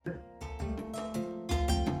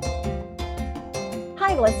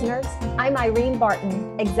Hi, listeners. I'm Irene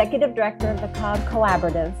Barton, Executive Director of the Cobb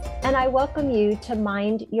Collaborative, and I welcome you to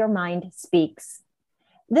Mind Your Mind Speaks.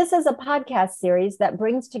 This is a podcast series that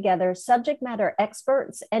brings together subject matter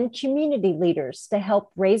experts and community leaders to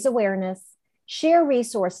help raise awareness, share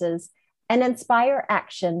resources, and inspire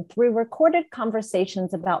action through recorded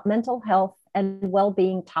conversations about mental health and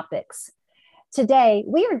well-being topics. Today,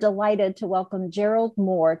 we are delighted to welcome Gerald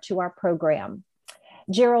Moore to our program.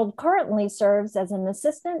 Gerald currently serves as an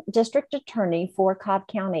assistant district attorney for Cobb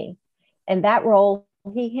County. In that role,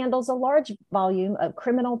 he handles a large volume of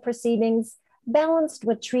criminal proceedings, balanced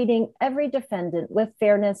with treating every defendant with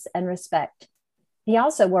fairness and respect. He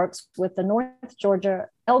also works with the North Georgia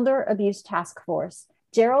Elder Abuse Task Force.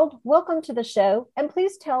 Gerald, welcome to the show, and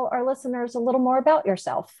please tell our listeners a little more about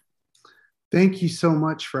yourself. Thank you so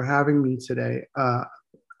much for having me today.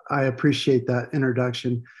 I appreciate that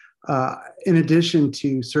introduction. In addition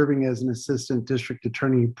to serving as an assistant district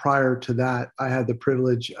attorney, prior to that, I had the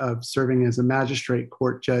privilege of serving as a magistrate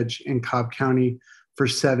court judge in Cobb County for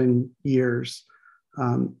 7 years.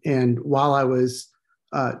 And while I was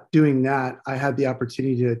doing that, I had the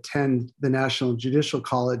opportunity to attend the National Judicial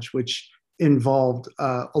College, which involved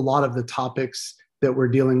a lot of the topics that we're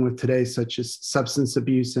dealing with today, such as substance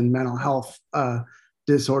abuse and mental health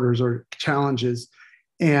disorders or challenges.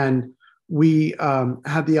 And we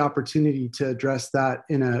had the opportunity to address that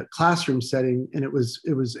in a classroom setting, and it was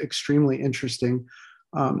extremely interesting.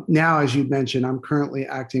 Now, as you mentioned, I'm currently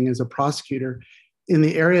acting as a prosecutor. In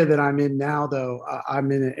the area that I'm in now, though, I'm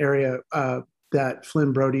in an area that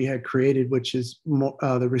Flynn Brody had created, which is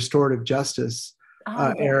the restorative justice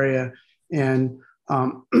area. And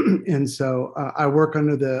so I work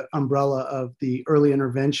under the umbrella of the early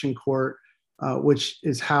intervention court, which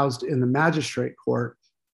is housed in the magistrate court.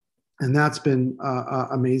 And that's been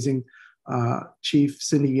amazing. Chief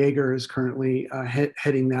Cindy Yeager is currently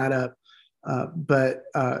heading that up. But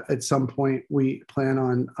at some point, we plan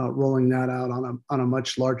on rolling that out on a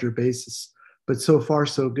much larger basis. But so far,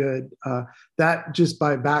 so good. That, just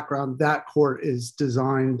by background, that court is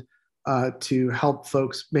designed to help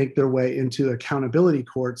folks make their way into accountability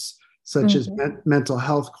courts, such as mental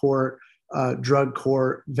health court, drug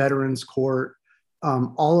court, veterans court,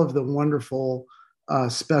 all of the wonderful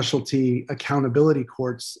specialty accountability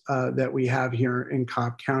courts that we have here in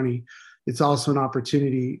Cobb County. It's also an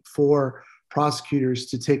opportunity for prosecutors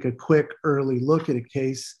to take a quick early look at a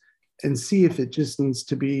case and see if it just needs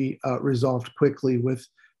to be resolved quickly with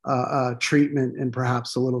treatment and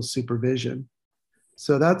perhaps a little supervision.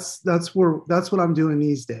 So that's what I'm doing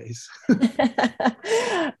these days.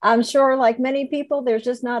 I'm sure, like many people, there's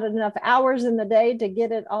just not enough hours in the day to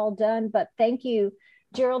get it all done. But thank you,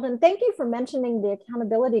 Gerald, and thank you for mentioning the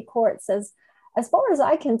accountability courts. As far as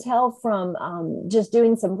I can tell from just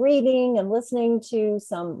doing some reading and listening to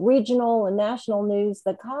some regional and national news,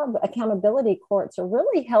 the Cobb accountability courts are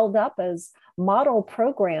really held up as model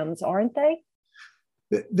programs, aren't they?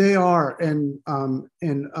 They are, and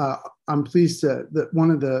I'm pleased that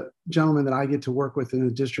one of the gentlemen that I get to work with in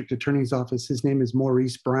the district attorney's office, his name is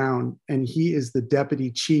Maurice Brown, and he is the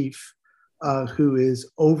deputy chief who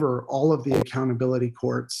is over all of the accountability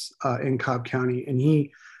courts in Cobb County, and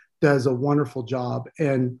he does a wonderful job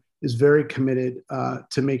and is very committed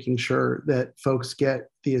to making sure that folks get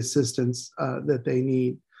the assistance that they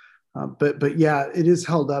need. But yeah, it is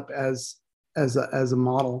held up as a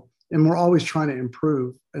model. And we're always trying to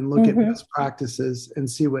improve and look at best practices and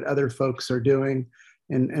see what other folks are doing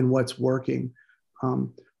and what's working.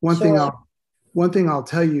 One thing I'll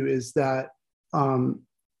tell you is that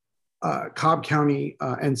Cobb County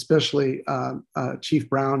and especially Chief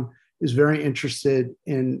Brown is very interested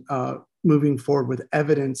in moving forward with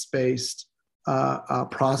evidence-based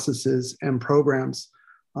processes and programs.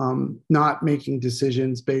 Not making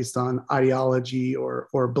decisions based on ideology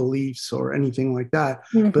or beliefs or anything like that,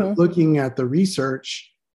 but looking at the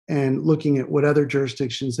research and looking at what other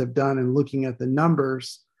jurisdictions have done and looking at the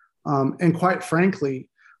numbers. And quite frankly,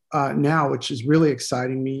 now, which is really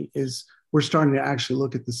exciting me, is we're starting to actually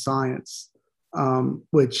look at the science,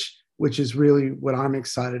 which is really what I'm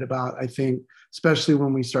excited about. I think, especially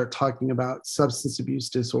when we start talking about substance abuse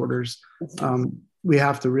disorders, we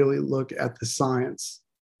have to really look at the science.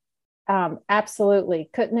 Absolutely.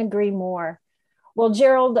 Couldn't agree more. Well,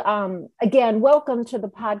 Gerald, again, welcome to the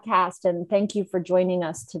podcast and thank you for joining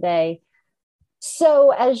us today.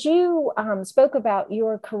 So as you spoke about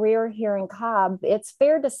your career here in Cobb, it's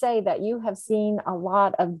fair to say that you have seen a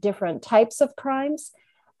lot of different types of crimes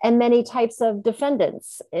and many types of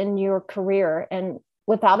defendants in your career. And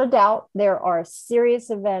Without a doubt, there are serious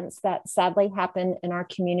events that sadly happen in our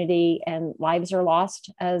community, and lives are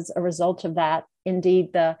lost as a result of that.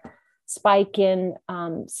 Indeed, the spike in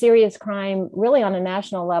serious crime, really on a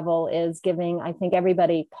national level, is giving, I think,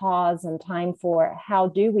 everybody pause and time for how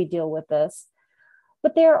do we deal with this.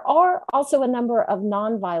 But there are also a number of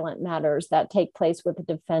nonviolent matters that take place with the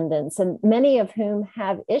defendants, and many of whom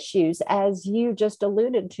have issues, as you just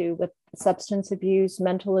alluded to, with substance abuse,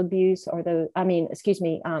 mental abuse, or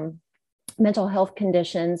mental health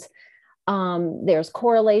conditions. There's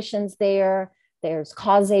correlations there, there's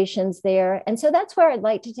causations there. And so that's where I'd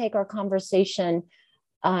like to take our conversation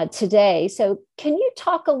today. So can you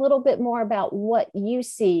talk a little bit more about what you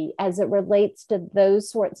see as it relates to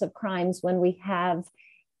those sorts of crimes when we have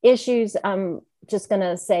issues? I'm just going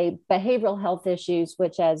to say behavioral health issues,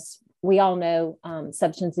 which, as we all know,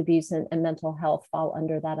 substance abuse and mental health fall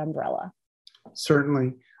under that umbrella.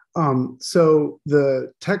 Certainly. So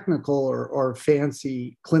the technical or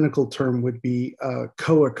fancy clinical term would be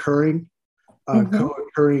co-occurring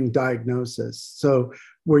diagnosis. So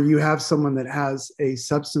where you have someone that has a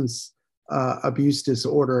substance abuse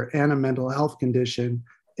disorder and a mental health condition,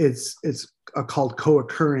 it's called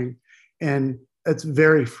co-occurring, and it's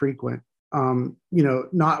very frequent.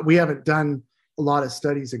 We haven't done a lot of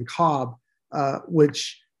studies in Cobb,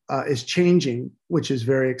 which is changing, which is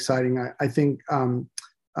very exciting. I think in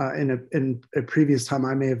a previous time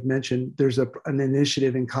I may have mentioned there's an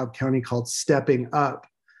initiative in Cobb County called Stepping Up,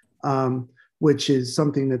 which is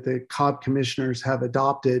something that the Cobb commissioners have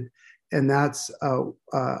adopted. And that's an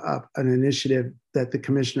initiative that the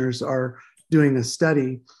commissioners are doing a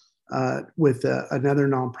study with another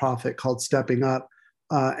nonprofit called Stepping Up.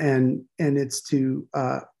 And it's to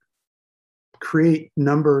create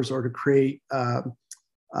numbers, or to create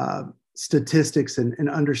statistics and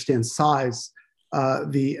understand size,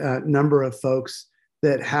 the number of folks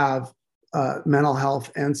that have mental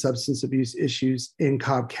health and substance abuse issues in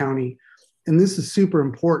Cobb County. And this is super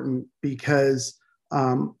important because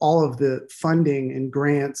all of the funding and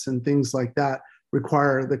grants and things like that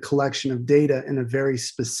require the collection of data in a very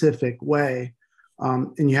specific way.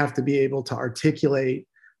 And you have to be able to articulate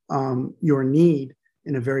your need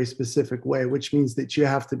in a very specific way, which means that you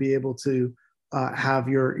have to be able to have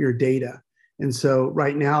your data. And so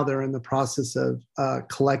right now they're in the process of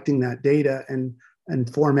collecting that data and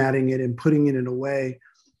formatting it and putting it in a way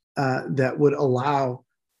that would allow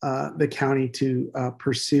the county to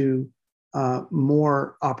pursue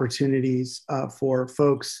more opportunities for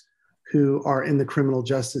folks who are in the criminal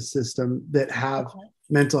justice system that have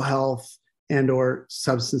mental health and or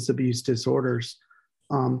substance abuse disorders.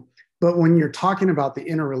 But when you're talking about the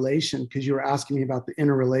interrelation, because you were asking me about the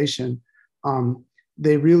interrelation,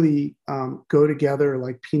 they really go together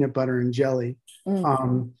like peanut butter and jelly.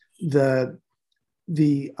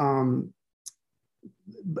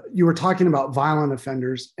 You were talking about violent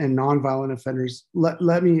offenders and nonviolent offenders.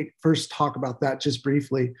 Let me first talk about that just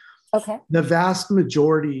briefly. Okay. The vast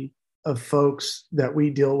majority of folks that we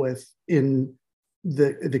deal with in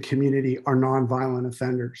the community are nonviolent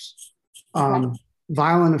offenders. Okay.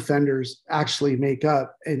 Violent offenders actually make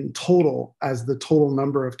up in total, as the total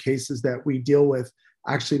number of cases that we deal with,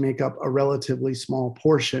 actually make up a relatively small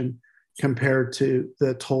portion compared to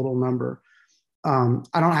the total number. I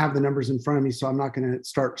don't have the numbers in front of me, so I'm not going to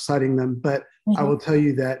start citing them, but I will tell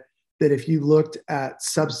you that if you looked at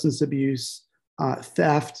substance abuse,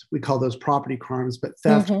 theft, we call those property crimes, but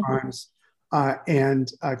theft crimes, and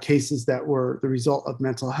cases that were the result of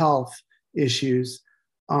mental health issues,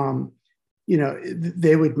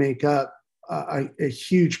 they would make up a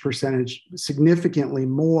huge percentage, significantly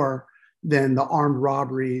more than the armed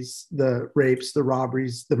robberies, the rapes, the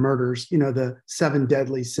robberies, the murders, the 7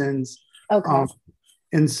 deadly sins. Okay.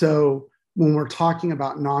 And so when we're talking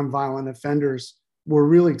about nonviolent offenders, we're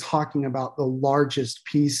really talking about the largest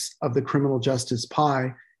piece of the criminal justice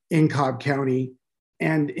pie in Cobb County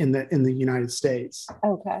and in the United States.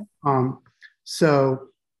 Okay. So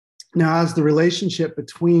now, as the relationship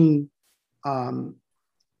between mental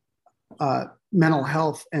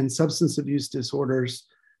health and substance abuse disorders,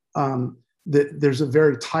 there's a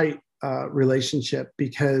very tight relationship,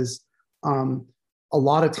 because a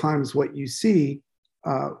lot of times what you see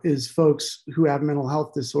is folks who have mental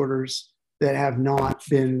health disorders that have not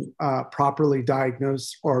been properly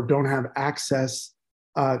diagnosed or don't have access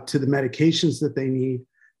to the medications that they need.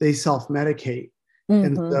 They self-medicate.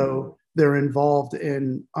 And so they're involved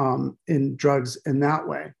in drugs in that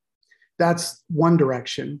way. That's one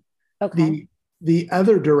direction. Okay. The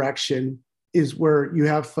other direction is where you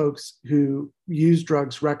have folks who use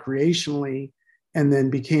drugs recreationally and then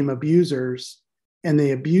became abusers, and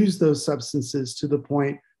they abused those substances to the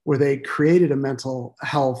point where they created a mental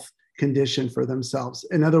health condition for themselves.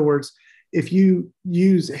 In other words, if you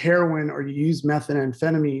use heroin or you use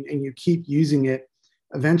methamphetamine and you keep using it,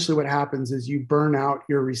 eventually what happens is you burn out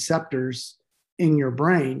your receptors in your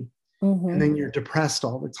brain, and then you're depressed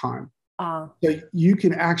all the time. So you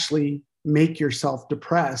can actually make yourself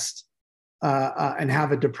depressed and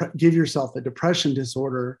have give yourself a depression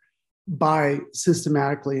disorder by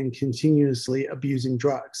systematically and continuously abusing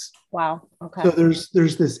drugs. Wow. Okay. So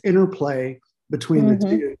there's this interplay between the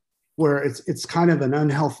two, where it's kind of an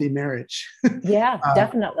unhealthy marriage. Yeah,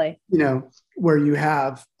 definitely. Where you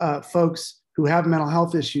have folks who have mental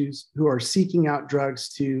health issues who are seeking out drugs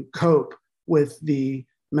to cope with the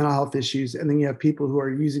mental health issues, and then you have people who are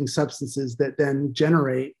using substances that then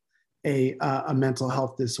generate a mental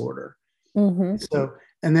health disorder. So,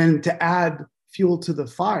 and then to add fuel to the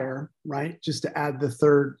fire, right? Just to add the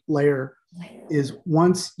third layer is,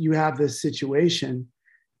 once you have this situation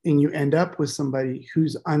and you end up with somebody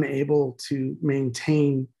who's unable to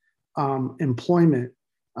maintain employment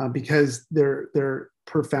because they're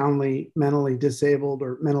profoundly mentally disabled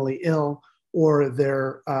or mentally ill, or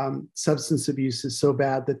their substance abuse is so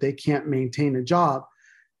bad that they can't maintain a job,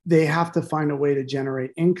 they have to find a way to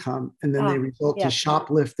generate income. And then they result to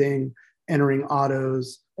shoplifting, entering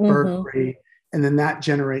autos, burglary, and then that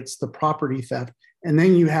generates the property theft. And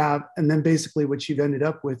then basically what you've ended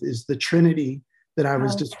up with is the trinity that I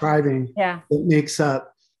was describing that makes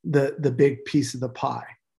up the big piece of the pie.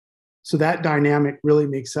 So that dynamic really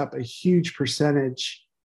makes up a huge percentage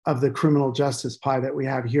of the criminal justice pie that we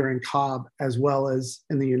have here in Cobb, as well as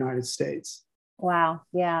in the United States. Wow.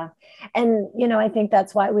 Yeah. And, I think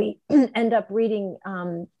that's why we end up reading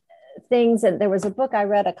things. And there was a book I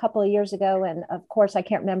read a couple of years ago, and of course, I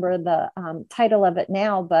can't remember the title of it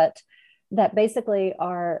now, but that basically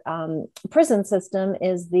our prison system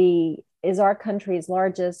is our country's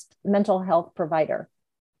largest mental health provider.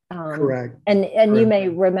 Correct. And Correct. You may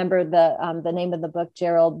remember the name of the book,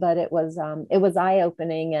 Gerald, but it was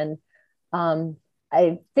eye-opening. And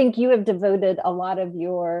I think you have devoted a lot of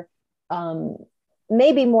your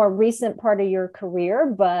maybe more recent part of your career,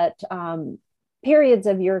 but periods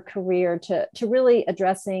of your career to really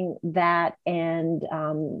addressing that and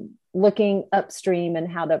looking upstream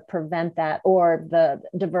and how to prevent that, or the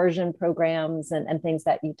diversion programs and things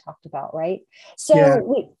that you talked about, right?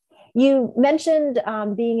 So you mentioned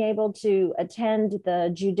being able to attend the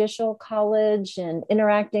judicial college and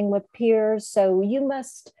interacting with peers. So you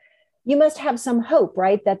must have some hope,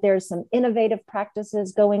 right? That there's some innovative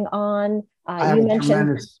practices going on. You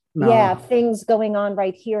mentioned, things going on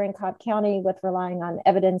right here in Cobb County with relying on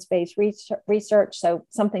evidence-based research. So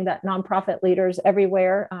something that nonprofit leaders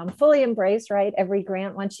everywhere fully embrace, right? Every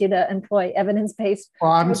grant wants you to employ evidence-based.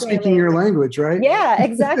 Well, I'm speaking your language, right? Yeah,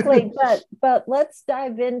 exactly. but let's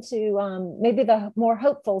dive into maybe the more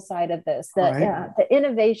hopeful side of this, the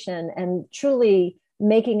innovation and truly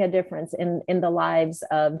making a difference in the lives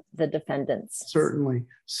of the defendants. Certainly.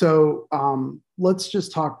 So let's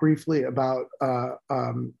just talk briefly about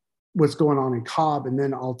what's going on in Cobb, and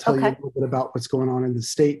then I'll tell you a little bit about what's going on in the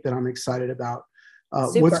state that I'm excited about.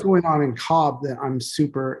 What's going on in Cobb that I'm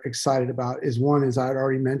super excited about is, one, as I had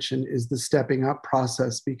already mentioned, is the stepping up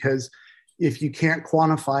process, because if you can't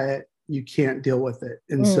quantify it, you can't deal with it.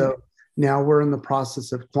 And so now we're in the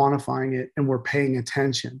process of quantifying it, and we're paying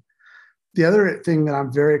attention. The other thing that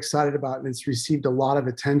I'm very excited about, and it's received a lot of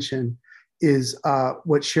attention, is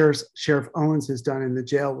what Sheriff Owens has done in the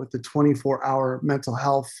jail with the 24-hour mental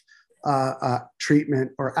health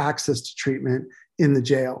treatment, or access to treatment in the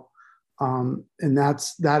jail. And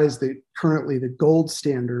that is currently the gold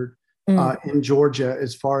standard in Georgia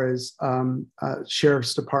as far as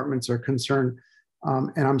sheriff's departments are concerned.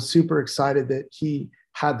 And I'm super excited that he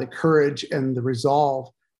had the courage and the resolve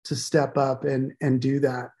to step up and do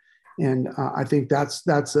that. And I think that's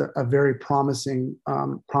a very promising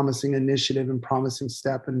initiative and promising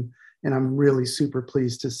step. And I'm really super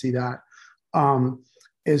pleased to see that.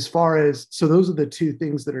 As far as, so those are the two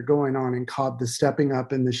things that are going on in Cobb, the stepping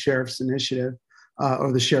up in the sheriff's initiative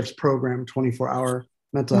or the sheriff's program, 24-hour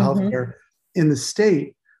mental health care. In the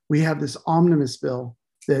state, we have this omnibus bill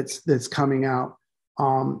that's coming out.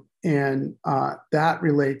 And that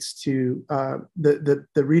relates to the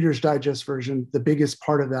Reader's Digest version. The biggest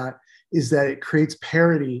part of that is that it creates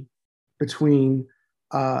parity between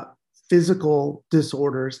physical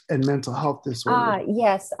disorders and mental health disorders.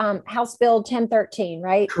 Yes. House Bill 1013,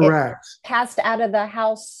 right? Correct. It passed out of the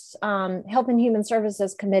House Health and Human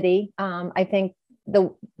Services Committee, I think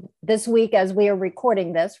this week as we are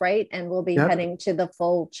recording this, right? And we'll be heading to the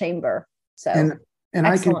full chamber. So and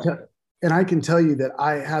And I can tell you that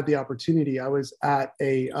I had the opportunity. I was at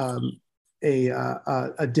a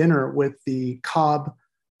dinner with the Cobb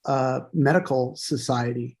Medical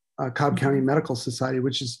Society, Cobb County Medical Society,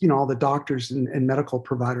 which is, all the doctors and medical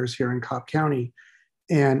providers here in Cobb County.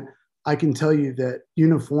 And I can tell you that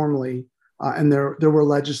uniformly, and there were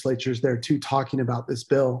legislatures there too talking about this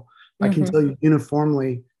bill. I can tell you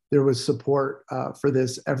uniformly there was support for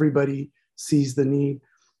this. Everybody sees the need.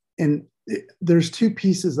 And there's two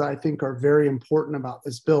pieces that I think are very important about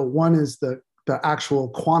this bill. One is the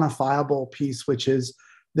actual quantifiable piece, which is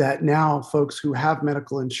that now folks who have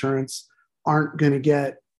medical insurance aren't going to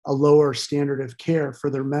get a lower standard of care for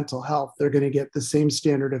their mental health. They're going to get the same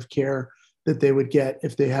standard of care that they would get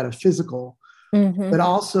if they had a physical. But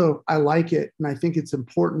also, I like it, and I think it's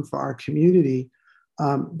important for our community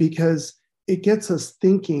because it gets us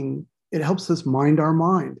thinking. It helps us mind our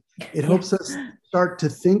mind. It helps us start to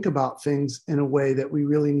think about things in a way that we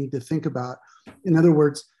really need to think about. In other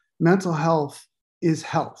words, mental health is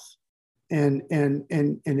health, and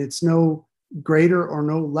it's no greater or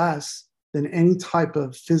no less than any type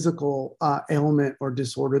of physical ailment or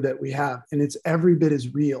disorder that we have, and it's every bit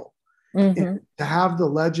as real. And to have the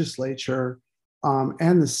legislature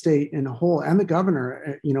and the state in a whole, and the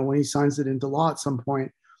governor, when he signs it into law at some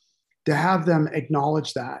point, to have them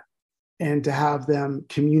acknowledge that and to have them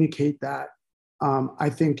communicate that, I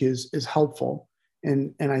think is helpful.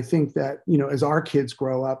 And I think that, as our kids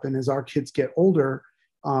grow up and as our kids get older,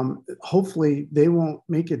 hopefully they won't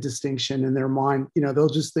make a distinction in their mind. They'll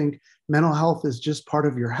just think mental health is just part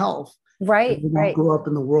of your health. Right. They won't grow up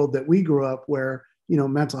in the world that we grew up where,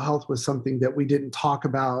 mental health was something that we didn't talk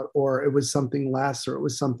about, or it was something less, or it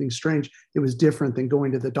was something strange. It was different than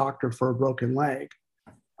going to the doctor for a broken leg.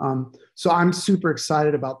 So I'm super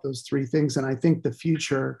excited about those three things. And I think the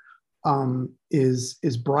future is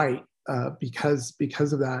bright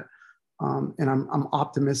because of that. And I'm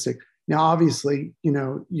optimistic. Now, obviously,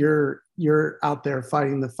 you're out there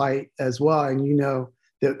fighting the fight as well. And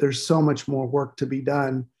that there's so much more work to be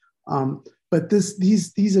done. But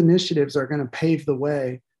these initiatives are going to pave the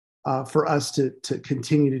way for us to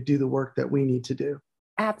continue to do the work that we need to do.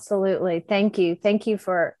 Absolutely. Thank you. Thank you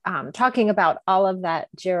for talking about all of that,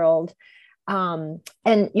 Gerald. And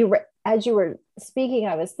as you were speaking,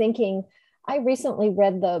 I was thinking, I recently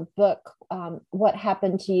read the book, What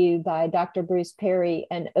Happened to You by Dr. Bruce Perry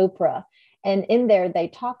and Oprah. And in there, they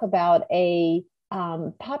talk about a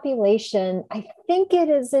population, I think it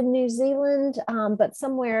is in New Zealand, but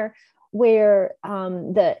somewhere where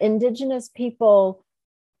the indigenous people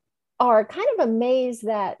are kind of amazed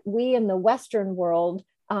that we in the Western world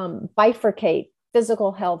bifurcate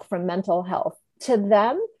physical health from mental health. To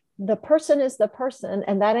them, the person is the person,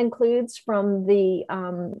 and that includes from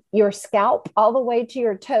your scalp all the way to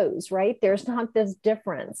your toes, right? There's not this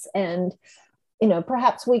difference. And,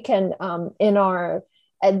 perhaps we can, in our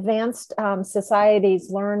advanced societies,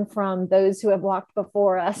 learn from those who have walked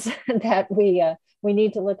before us that we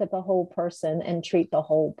need to look at the whole person and treat the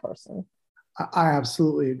whole person. I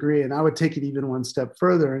absolutely agree. And I would take it even one step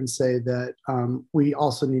further and say that we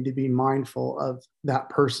also need to be mindful of that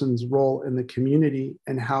person's role in the community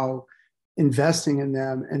and how investing in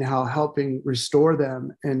them and how helping restore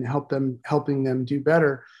them and helping them do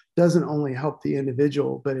better doesn't only help the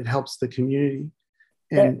individual, but it helps the community.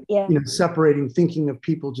 And, separating thinking of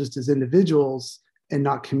people just as individuals and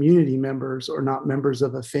not community members or not members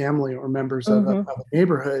of a family or members of a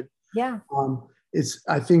neighborhood. Yeah. It's,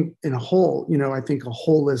 I think, a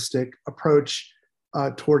holistic approach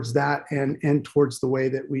towards that and towards the way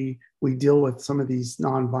that we deal with some of these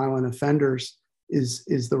nonviolent offenders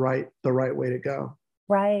is the right way to go.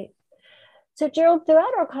 Right. So, Gerald,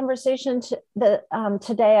 throughout our conversation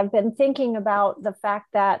today, I've been thinking about the fact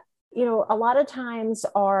that, a lot of times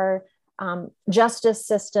our justice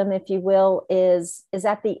system, if you will, is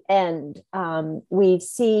at the end. You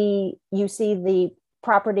see the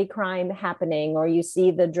property crime happening, or you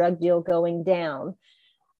see the drug deal going down.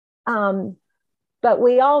 But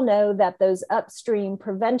we all know that those upstream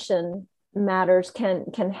prevention matters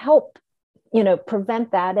can help,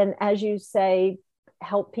 prevent that. And as you say,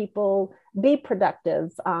 help people be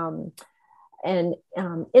productive and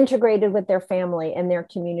integrated with their family and their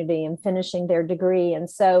community and finishing their degree. And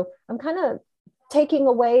so I'm kind of taking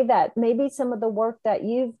away that maybe some of the work that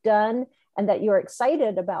you've done and that you're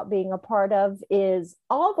excited about being a part of is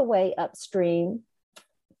all the way upstream,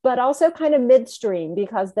 but also kind of midstream,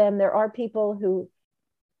 because then there are people who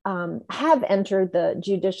have entered the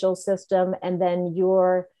judicial system, and then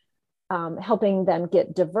you're helping them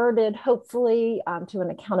get diverted, hopefully, to an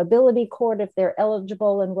accountability court if they're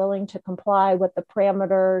eligible and willing to comply with the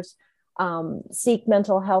parameters. seek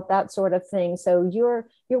mental health, that sort of thing. So you're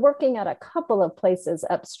working at a couple of places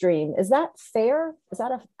upstream. Is that fair? Is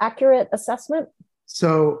that an accurate assessment?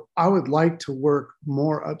 So I would like to work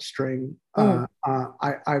more upstream. I've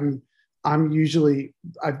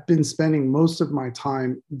been spending most of my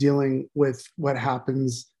time dealing with what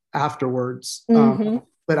happens afterwards.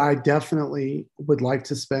 But I definitely would like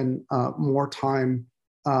to spend more time,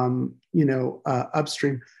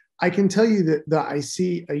 upstream. I can tell you that I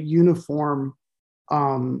see a uniformity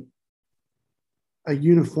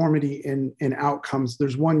in outcomes.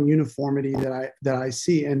 There's one uniformity that I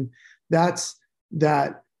see, and that's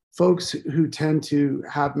that folks who tend to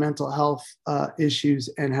have mental health issues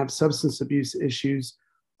and have substance abuse issues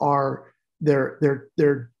they're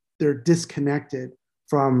disconnected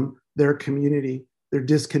from their community. They're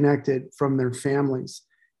disconnected from their families,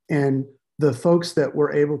 and the folks that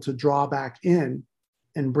we're able to draw back in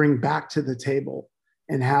and bring back to the table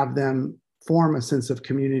and have them form a sense of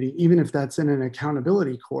community, even if that's in an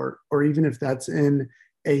accountability court, or even if that's in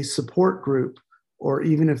a support group, or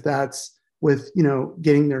even if that's with,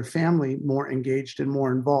 getting their family more engaged and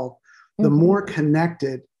more involved. The more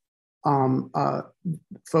connected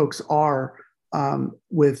folks are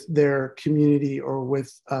with their community, or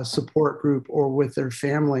with a support group, or with their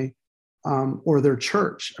family, or their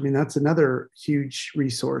church. I mean, that's another huge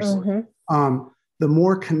resource. The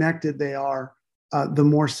more connected they are, the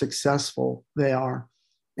more successful they are.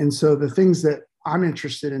 And so the things that I'm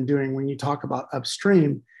interested in doing when you talk about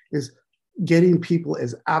upstream is getting people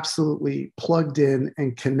as absolutely plugged in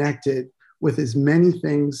and connected with as many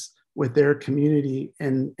things with their community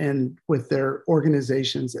and with their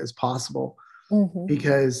organizations as possible.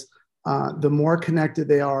 Because the more connected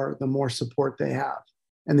they are, the more support they have,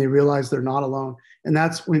 and they realize they're not alone. And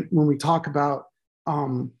that's when we talk about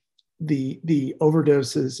the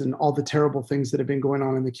overdoses and all the terrible things that have been going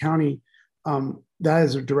on in the county, that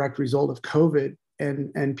is a direct result of COVID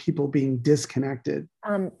and people being disconnected.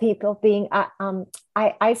 People being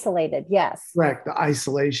isolated. Yes. Correct. The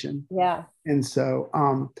isolation. Yeah. And so,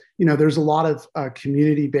 there's a lot of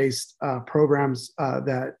community-based programs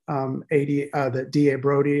that that DA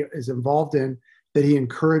Brody is involved in, that he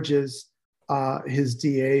encourages his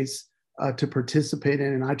DAs to participate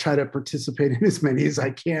in, and I try to participate in as many as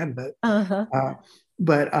I can. But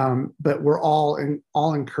we're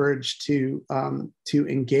all encouraged to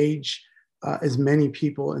engage as many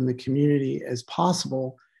people in the community as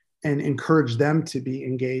possible, and encourage them to be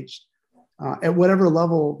engaged at whatever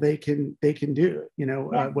level they can do.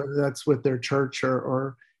 Whether that's with their church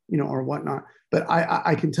or whatnot. But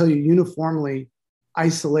I can tell you uniformly,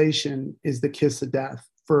 isolation is the kiss of death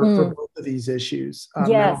for both of these issues,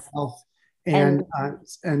 mental health and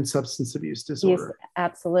substance abuse disorder. Yes,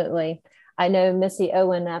 absolutely. I know Missy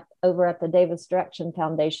Owen over at the Davis Direction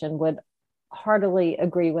Foundation would heartily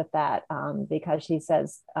agree with that, because she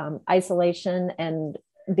says isolation and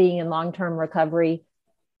being in long-term recovery,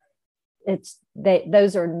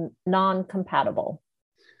 those are non-compatible.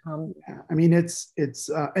 I mean, it's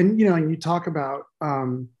and you talk about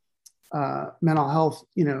mental health,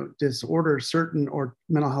 disorders, or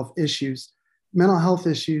mental health issues.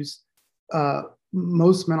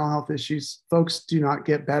 Most mental health issues, folks do not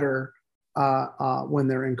get better when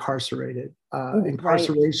they're incarcerated.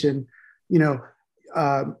 Incarceration,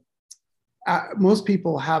 most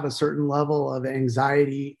people have a certain level of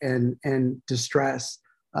anxiety and distress,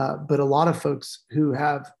 but a lot of folks who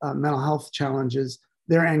have mental health challenges,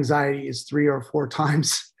 their anxiety is 3 or 4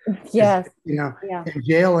 times. Yes. And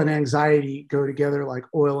jail and anxiety go together like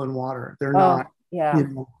oil and water. They're not. Yeah.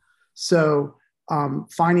 So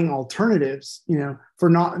finding alternatives, for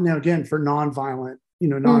nonviolent,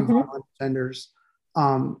 nonviolent offenders,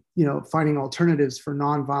 finding alternatives for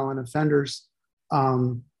nonviolent offenders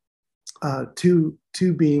to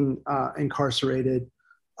being incarcerated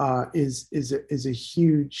is a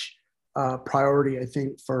huge priority, I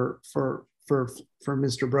think, for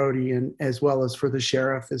Mr. Brody, and as well as for the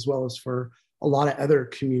sheriff, as well as for a lot of other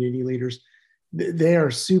community leaders. They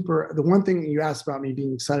are super. The one thing you asked about me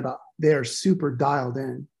being excited about, they are super dialed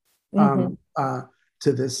in to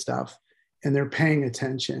this stuff, and they're paying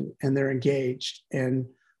attention and they're engaged, and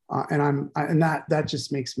that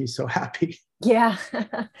just makes me so happy. Yeah.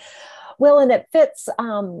 Well, and it fits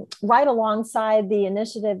right alongside the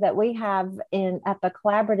initiative that we have at the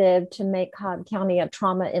collaborative to make Cobb County a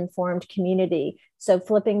trauma-informed community. So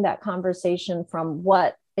flipping that conversation from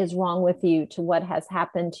what is wrong with you to what has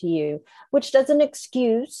happened to you, which doesn't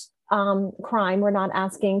excuse crime. We're not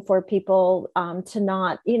asking for people to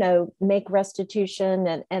not, make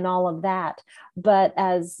restitution and all of that. But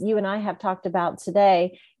as you and I have talked about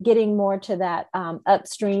today, getting more to that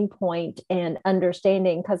upstream point and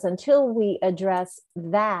understanding, because until we address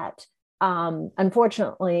that,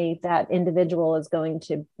 unfortunately, that individual is going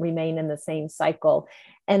to remain in the same cycle.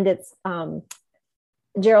 And it's,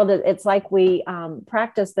 Gerald, it's like we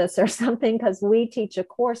practice this or something, because we teach a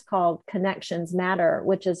course called Connections Matter,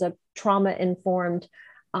 which is a trauma-informed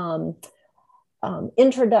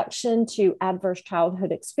introduction to adverse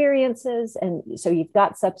childhood experiences. And so you've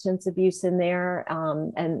got substance abuse in there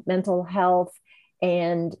and mental health.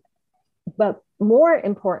 But more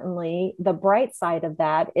importantly, the bright side of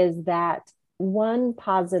that is that one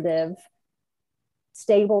positive,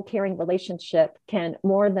 stable, caring relationship can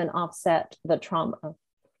more than offset the trauma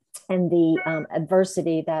and the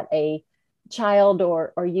adversity that a child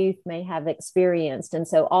or youth may have experienced. And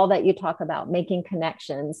so all that you talk about, making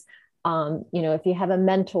connections, if you have a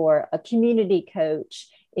mentor, a community coach,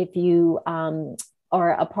 if you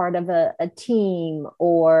are a part of a team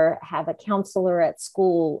or have a counselor at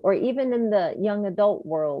school, or even in the young adult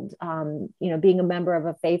world, being a member of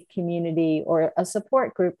a faith community or a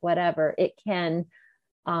support group, whatever, it can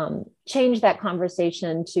change that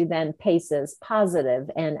conversation to then PACEs, positive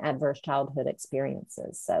and adverse childhood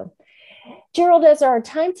experiences. So, Gerald, as our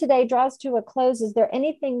time today draws to a close, is there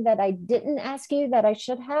anything that I didn't ask you that I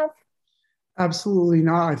should have? Absolutely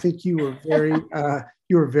not. I think you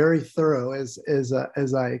were very thorough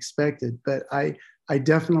as I expected. But I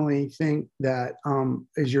definitely think that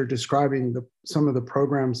as you're describing some of the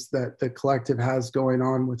programs that the collective has going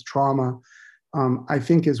on with trauma, I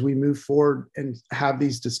think as we move forward and have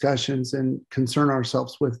these discussions and concern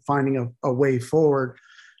ourselves with finding a way forward,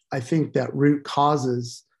 I think that root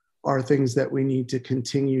causes are things that we need to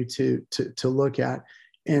continue to look at.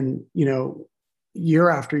 And, year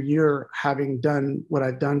after year, having done what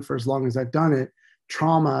I've done for as long as I've done it,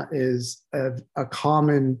 trauma is a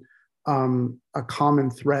common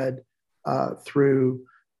thread through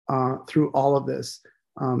all of this.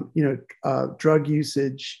 Drug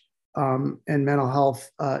usage and mental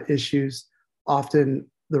health issues,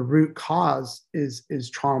 often the root cause is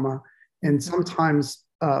trauma. And sometimes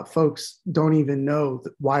folks don't even know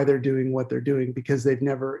why they're doing what they're doing, because they've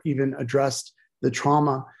never even addressed the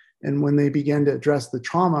trauma. And when they begin to address the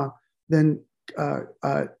trauma, then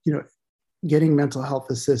getting mental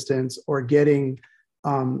health assistance or getting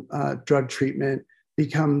drug treatment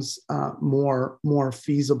becomes more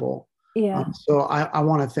feasible. Yeah. So I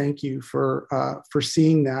want to thank you for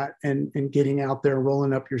seeing that and getting out there,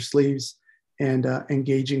 rolling up your sleeves, and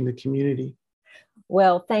engaging the community.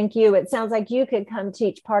 Well, thank you. It sounds like you could come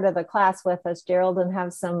teach part of the class with us, Gerald, and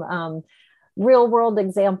have some real world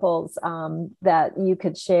examples that you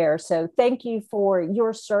could share. So thank you for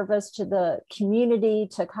your service to the community,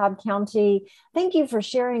 to Cobb County. Thank you for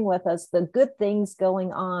sharing with us the good things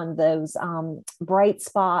going on, those bright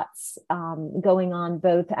spots going on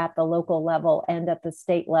both at the local level and at the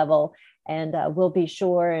state level. And we'll be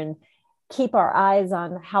sure and keep our eyes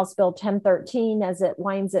on House Bill 1013 as it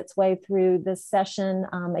winds its way through this session,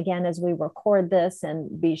 again, as we record this,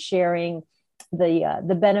 and be sharing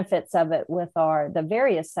the benefits of it with the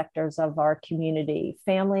various sectors of our community: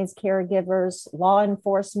 families, caregivers, law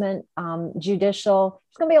enforcement, judicial.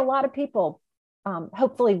 There's going to be a lot of people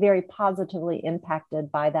hopefully very positively impacted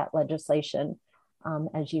by that legislation,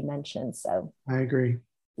 as you mentioned. So I agree.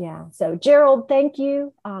 Yeah. So Gerald, thank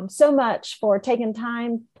you so much for taking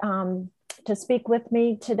time to speak with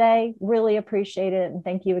me today. Really appreciate it. And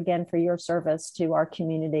thank you again for your service to our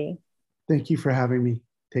community. Thank you for having me.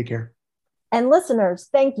 Take care. And listeners,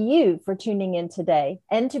 thank you for tuning in today.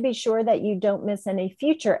 And to be sure that you don't miss any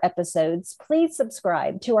future episodes, please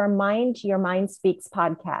subscribe to our Mind Your Mind Speaks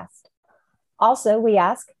podcast. Also, we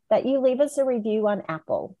ask that you leave us a review on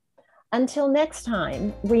Apple. Until next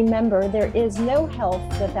time, remember, there is no health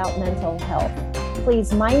without mental health.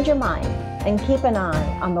 Please mind your mind and keep an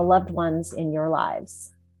eye on the loved ones in your lives.